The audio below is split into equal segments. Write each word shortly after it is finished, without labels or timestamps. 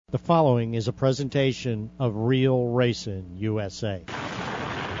The following is a presentation of Real Racing USA.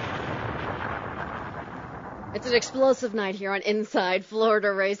 It's an explosive night here on Inside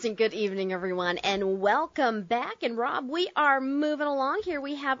Florida Racing. Good evening, everyone, and welcome back. And Rob, we are moving along here.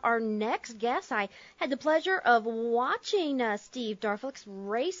 We have our next guest. I had the pleasure of watching Steve Darflix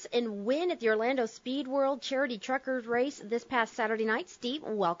race and win at the Orlando Speed World Charity Truckers Race this past Saturday night. Steve,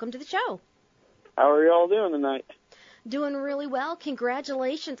 welcome to the show. How are you all doing tonight? Doing really well.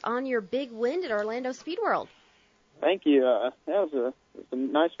 Congratulations on your big win at Orlando Speed World. Thank you. That was a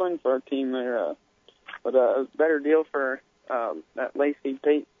nice win for our team there. But it was a better deal for that Lacey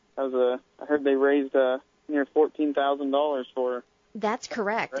Pate. I heard they raised near $14,000 for. That's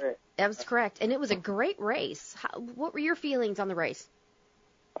correct. Right. That was correct, and it was a great race. What were your feelings on the race?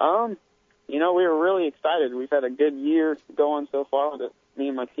 We were really excited. We've had a good year going so far with it. Me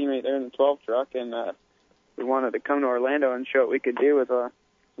and my teammate there in the 12 truck, and we wanted to come to Orlando and show what we could do with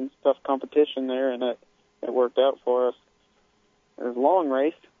some tough competition there, and it worked out for us. It was a long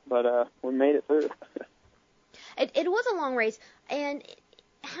race, but we made it through. It was a long race, and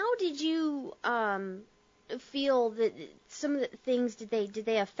how did you feel that some of the things did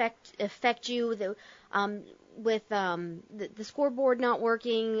they affect you with the scoreboard not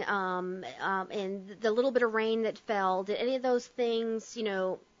working and the little bit of rain that fell? Did any of those things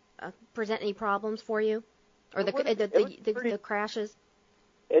present any problems for you, or the crashes?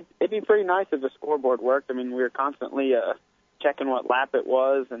 It'd be pretty nice if the scoreboard worked. I mean, we were constantly checking what lap it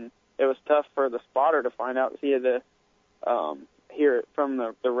was, and it was tough for the spotter to find out. He had to hear it from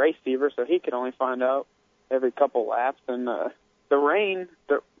the race fever, so he could only find out every couple laps. And the rain,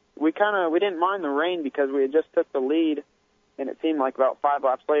 we didn't mind the rain because we had just took the lead, and it seemed like about 5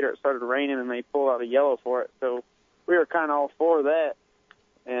 laps later it started raining, and they pulled out a yellow for it. So we were kind of all for that,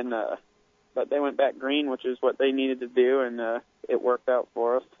 and but they went back green, which is what they needed to do, and it worked out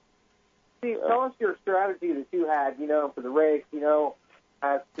for us. Steve, tell us your strategy that you had, for the race,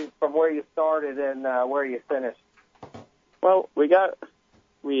 from where you started and where you finished. Well, we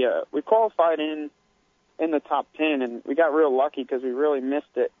qualified in the top 10, and we got real lucky because we really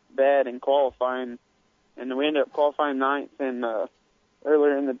missed it bad in qualifying, and we ended up qualifying 9th. And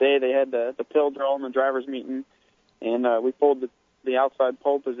earlier in the day, they had the pill draw in the drivers' meeting, and we pulled the outside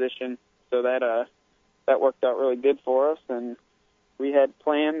pole position, so that worked out really good for us. And we had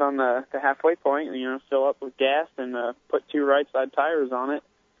planned on the halfway point, fill up with gas and put 2 right side tires on it,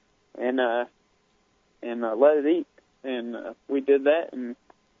 and let it eat. And we did that, and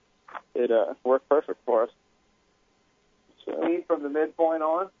it worked perfect for us. So, Speed from the midpoint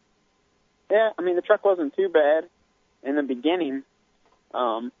on? Yeah, I mean, the truck wasn't too bad in the beginning.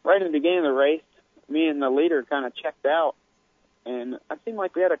 Right in the beginning of the race, me and the leader kind of checked out, and it seemed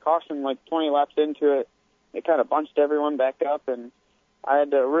like we had a caution like 20 laps into it. It kind of bunched everyone back up, and I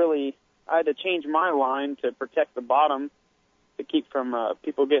had to change my line to protect the bottom to keep from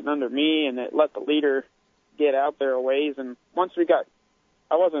people getting under me, and it let the leader get out there a ways. And once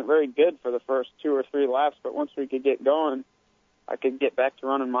I wasn't very good for the first 2 or 3 laps, but once we could get going, I could get back to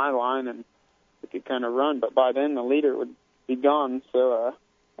running my line, and we could kind of run. But by then, the leader would be gone. So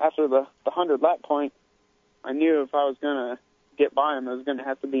after the 100-lap point, I knew if I was going to get by him, it was going to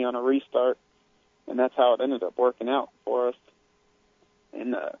have to be on a restart, and that's how it ended up working out for us.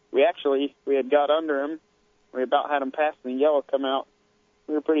 And we had got under him. We about had him pass, and the yellow come out.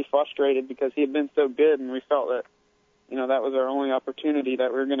 We were pretty frustrated because he had been so good, and we felt that, that was our only opportunity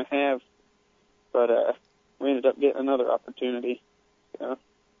that we were going to have. But we ended up getting another opportunity. It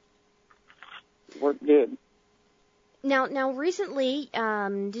worked good. Now, recently,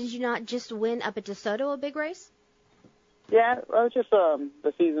 did you not just win up at DeSoto a big race? Yeah, it was just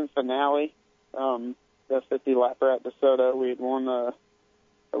the season finale, the 50-lapper at DeSoto. We had won the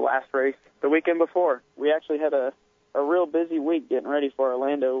last race the weekend before. We actually had a real busy week getting ready for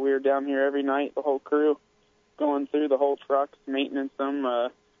Orlando. We were down here every night, the whole crew, going through the whole trucks, maintenance them.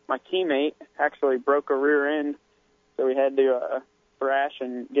 My teammate actually broke a rear end, so we had to thrash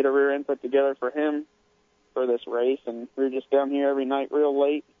and get a rear end put together for him for this race. And we were just down here every night real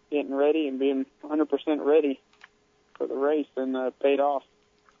late, getting ready and being 100% ready for the race, and paid off.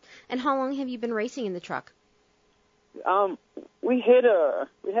 And how long have you been racing in the truck? We had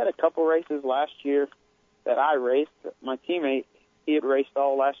a couple races last year that I raced. My teammate, he had raced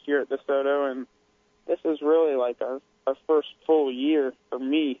all last year at DeSoto, and this is really like our first full year for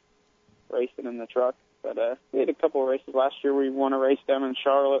me racing in the truck. But we had a couple races last year. We won a race down in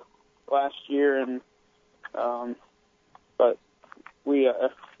Charlotte last year, and but we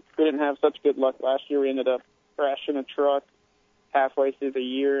didn't have such good luck last year. We ended up crashing a truck halfway through the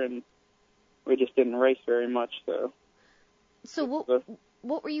year, and we just didn't race very much. So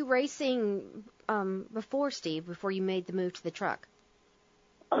what were you racing before, Steve? Before you made the move to the truck?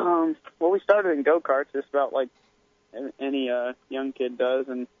 Well, we started in go-karts, just about like any young kid does,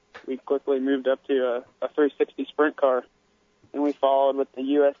 and we quickly moved up to a 360 sprint car. And we followed with the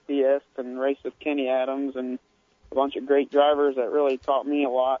USDS and raced with Kenny Adams and a bunch of great drivers that really taught me a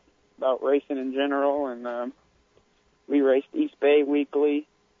lot about racing in general. And we raced East Bay weekly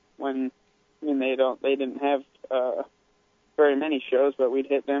when they didn't have very many shows, but we'd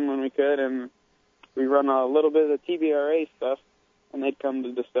hit them when we could. And we run a little bit of the TBRA stuff, and they'd come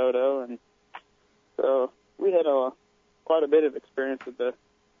to DeSoto. And so we had quite a bit of experience with the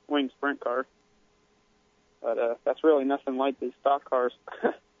wing sprint car. But that's really nothing like these stock cars.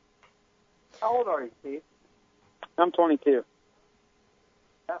 How old are you, Steve? I'm 22.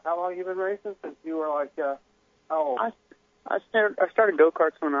 How long have you been racing? Since you were like, how old? I started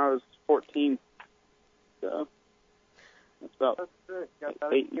go-karts when I was 14. So that's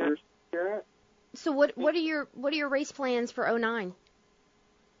about 8 years. So what are your race plans for 09?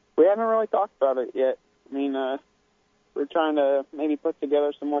 We haven't really talked about it yet. I mean, we're trying to maybe put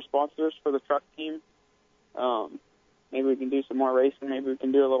together some more sponsors for the truck team. Maybe we can do some more racing. Maybe we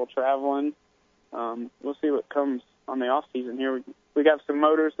can do a little traveling. We'll see what comes on the off season here. We got some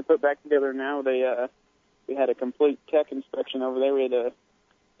motors to put back together now. We had a complete tech inspection over there. We had to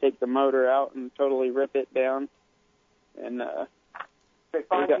take the motor out and totally rip it down. And did they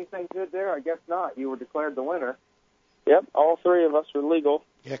find anything good there? I guess not. You were declared the winner. Yep, all three of us were legal.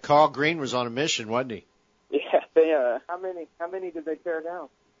 Yeah, Carl Green was on a mission, wasn't he? Yeah, they. How many did they tear down?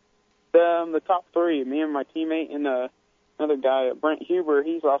 The top three, me and my teammate and another guy, Brent Huber.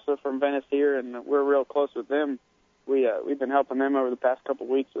 He's also from Venice here, and we're real close with them. We've been helping them over the past couple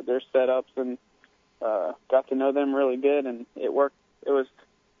of weeks with their setups, and got to know them really good, and it worked. It was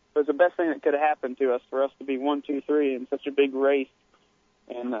the best thing that could have happened to us, for us to be 1, 2, 3 in such a big race.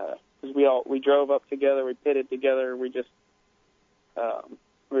 And because we drove up together, we pitted together, we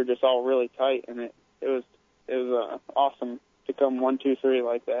were just all really tight, and it was awesome to come 1, 2, 3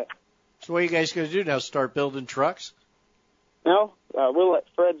 like that. So what are you guys going to do now? Start building trucks? No, we'll let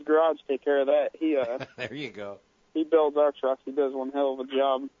Fred's Garage take care of that. He there you go. He builds our trucks. He does one hell of a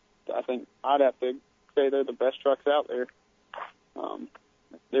job. I think I'd have to say they're the best trucks out there.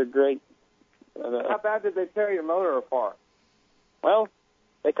 They're great. How bad did they tear your motor apart? Well,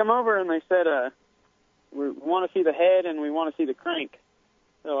 they come over and they said, we want to see the head and we want to see the crank.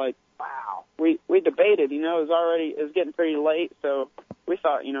 They're like, wow. We debated, it was getting pretty late, so we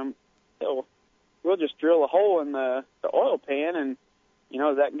thought, we'll just drill a hole in the oil pan and,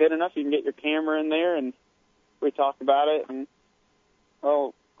 is that good enough? You can get your camera in there, and we talked about it, and,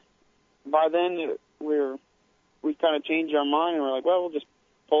 well, by then we kind of changed our mind, and we're like, well, we'll just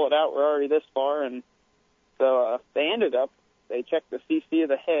pull it out. We're already this far, and so they checked the CC of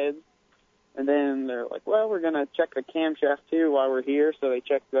the heads, and then they're like, well, we're going to check the camshaft too while we're here, so they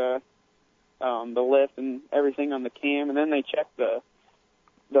checked the lift and everything on the cam, and then they checked the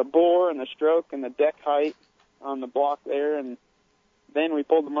bore and the stroke and the deck height on the block there, and then we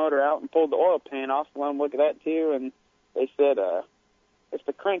pulled the motor out and pulled the oil pan off and let them look at that too, and they said, if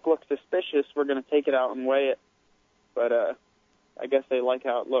the crank looks suspicious, we're going to take it out and weigh it, but I guess they like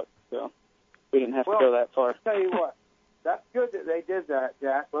how it looked, so we didn't have to go that far. I'll tell you what, that's good that they did that,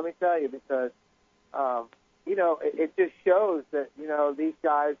 Jack, let me tell you, because, it just shows that, these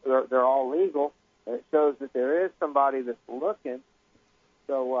guys, they're all legal, and it shows that there is somebody that's looking.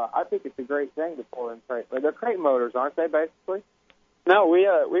 So I think it's a great thing to pull in crate. They're crate motors, aren't they, basically? No, we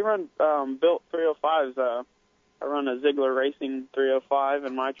run built 305s. I run a Ziegler Racing 305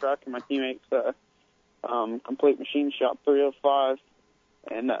 in my truck, and my teammate's Complete Machine Shop 305.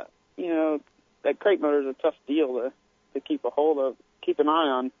 And that crate motor is a tough deal to keep a hold of, keep an eye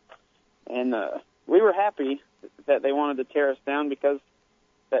on. And we were happy that they wanted to tear us down because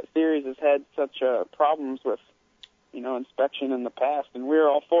that series has had such problems with inspection in the past, and we were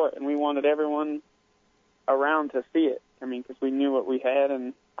all for it, and we wanted everyone around to see it. I mean, because we knew what we had,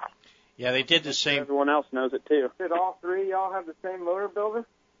 and yeah, they did the same. Everyone else knows it too. Did all three y'all have the same motor builder?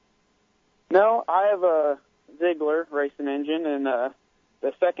 No, I have a Ziegler racing engine, and the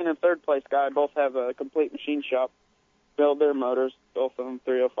second and third place guy both have a Complete Machine Shop build their motors. Both of them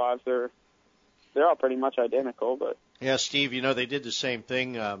 305s. They're all pretty much identical, but yeah, Steve, they did the same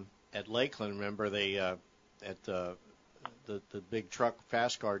thing at Lakeland. Remember, they at the big truck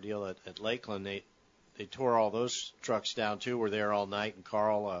fast car deal at Lakeland, they tore all those trucks down too. Were there all night, and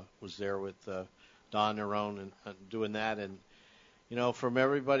Carl was there with Don Nerone and doing that. And from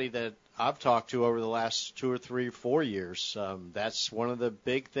everybody that I've talked to over the last 2 or 3 or 4 years, that's one of the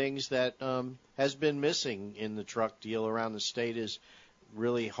big things that has been missing in the truck deal around the state is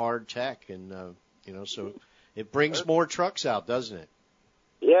really hard tech, and so it brings more trucks out, doesn't it?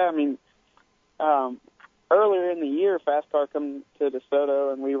 Yeah, I mean, earlier in the year, FastCar come to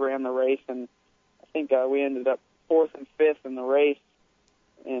DeSoto, and we ran the race, and I think we ended up 4th and 5th in the race.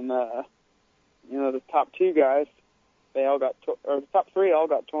 And the top 2 guys, they all got, or the top 3 all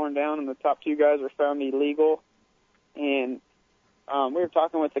got torn down, and the top 2 guys were found illegal. And we were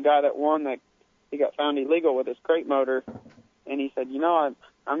talking with the guy that won, that he got found illegal with his crate motor, and he said,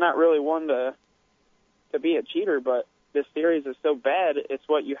 I'm not really one to be a cheater, but this series is so bad, it's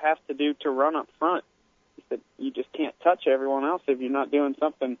what you have to do to run up front. He said, you just can't touch everyone else if you're not doing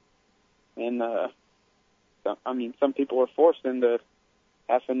something. And, some people are forced into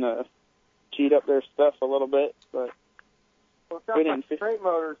having to cheat up their stuff a little bit, but we didn't. The crate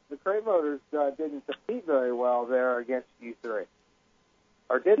motors didn't compete very well there against U3.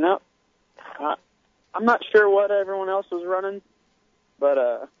 Or did they? No. I'm not sure what everyone else was running,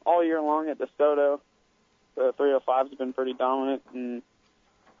 but all year long at DeSoto, the 305's have been pretty dominant,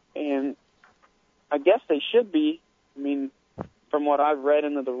 and I guess they should be. I mean, from what I've read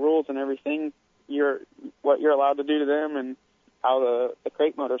into the rules and everything, what you're allowed to do to them and how the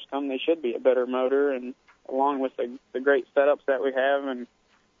crate motors come, they should be a better motor, and along with the great setups that we have and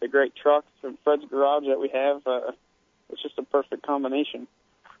the great trucks from Fred's Garage that we have, it's just a perfect combination.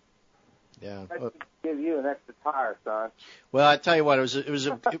 Yeah. That should give you an extra tire, son. Well, I tell you what, it was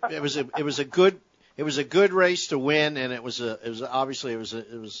a good race to win, and it was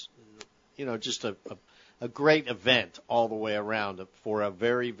just a great event all the way around for a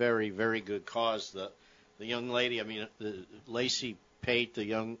very, very, very good cause. The young lady, Lacey Pate, the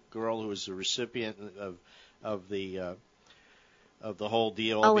young girl who was the recipient of the whole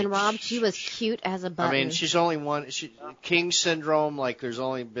deal. Oh, and Rob, she was cute as a button. She's only one. King syndrome, there's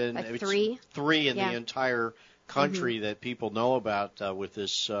only been like three in the entire country that people know about with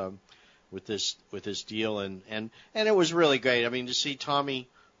this deal, and it was really great. To see Tommy,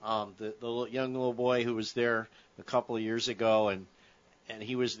 the young little boy who was there a couple of years ago, and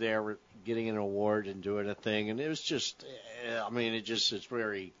he was there getting an award and doing a thing, and it was just,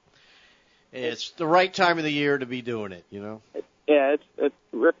 it's the right time of the year to be doing it, Yeah, it's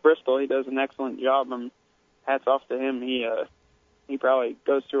Rick Bristol. He does an excellent job, and hats off to him. He probably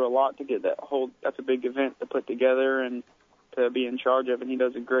goes through a lot to get that's a big event to put together and to be in charge of, and he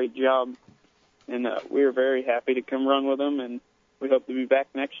does a great job. And we were very happy to come run with him, and we hope to be back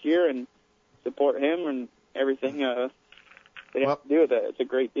next year and support him and everything they have to do with that. It's a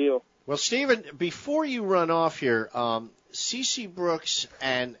great deal. Well, Stephen, before you run off here, CeCe Brooks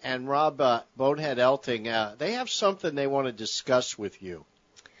and Rob Bonehead Elting, they have something they want to discuss with you.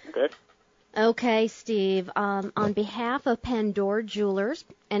 Okay. Okay, Steve. On behalf of Pandora Jewelers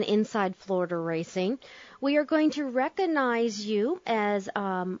and Inside Florida Racing, we are going to recognize you as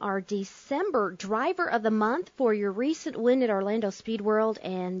our December Driver of the Month for your recent win at Orlando Speed World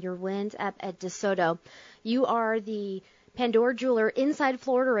and your wins at DeSoto. You are the Pandora Jeweler Inside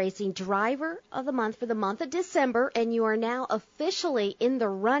Florida Racing Driver of the Month for the month of December, and you are now officially in the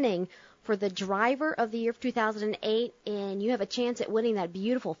running for the Driver of the Year of 2008, and you have a chance at winning that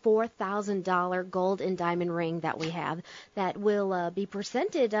beautiful $4,000 gold and diamond ring that we have that will be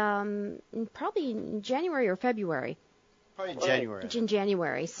presented probably in January or February. Probably January. In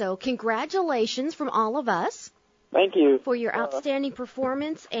January. So congratulations from all of us. Thank you. For your outstanding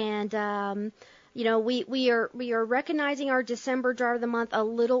performance, and we are recognizing our December Driver of the Month a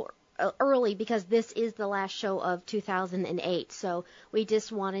little early because this is the last show of 2008. So we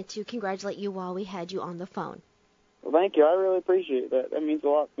just wanted to congratulate you while we had you on the phone. Well, thank you. I really appreciate that. That means a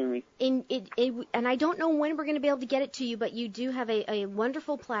lot to me. And I don't know when we're going to be able to get it to you, but you do have a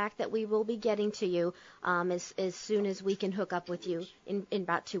wonderful plaque that we will be getting to you as soon as we can hook up with you in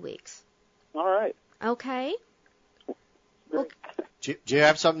about 2 weeks. All right. Okay. Well, do you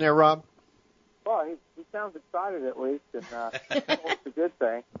have something there, Rob? Well, he sounds excited at least, and it's a good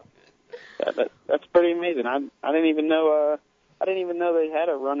thing. Yeah, that's pretty amazing. I didn't even know they had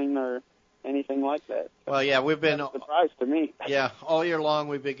a running or anything like that. Well, yeah, we've been That's a surprise to me. Yeah, all year long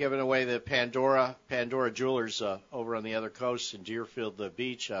we've been giving away the Pandora Jewelers over on the other coast in Deerfield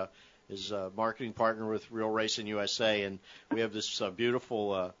Beach. Is a marketing partner with Real Racing USA, and we have this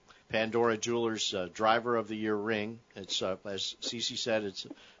beautiful Pandora Jewelers Driver of the Year ring. It's as CeCe said, it's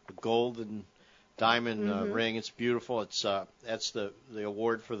a gold and diamond ring. It's beautiful. It's that's the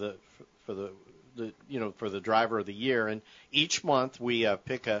award for the Driver of the Year, and each month we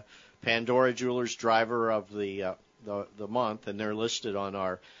pick a Pandora Jewelers Driver of the month, and they're listed on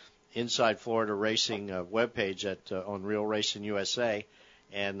our Inside Florida Racing webpage on Real Racing USA,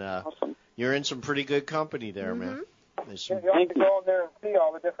 and Awesome. You're in some pretty good company there, man. There's You some, have Thank to you. go in there and see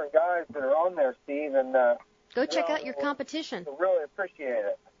all the different guys that are on there, Steve, and Go check out your competition. we'll really appreciate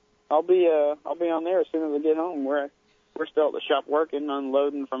it. I'll be on there as soon as I get home. We're still at the shop working,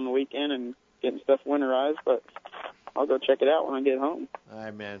 unloading from the weekend and getting stuff winterized, but I'll go check it out when I get home. all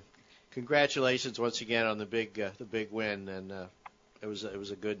right, man. Congratulations once again on the big win, and it was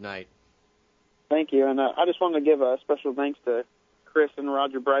a good night. Thank you, and I just wanted to give a special thanks to Chris and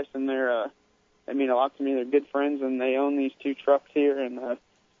Roger Bryson. They mean a lot to me. They're good friends, and they own these 2 trucks here, and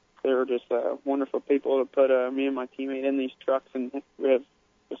they were just wonderful people to put me and my teammate in these trucks, and we have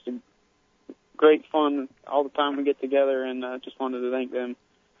just a great fun all the time we get together, and just wanted to thank them.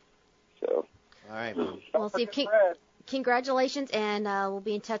 So, All right, man. Well, Steve, congratulations, and we'll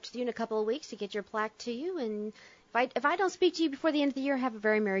be in touch with you in a couple of weeks to get your plaque to you. And if I don't speak to you before the end of the year, have a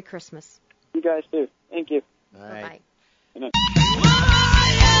very Merry Christmas. you guys too. Thank you. All right. Bye-bye. Good night.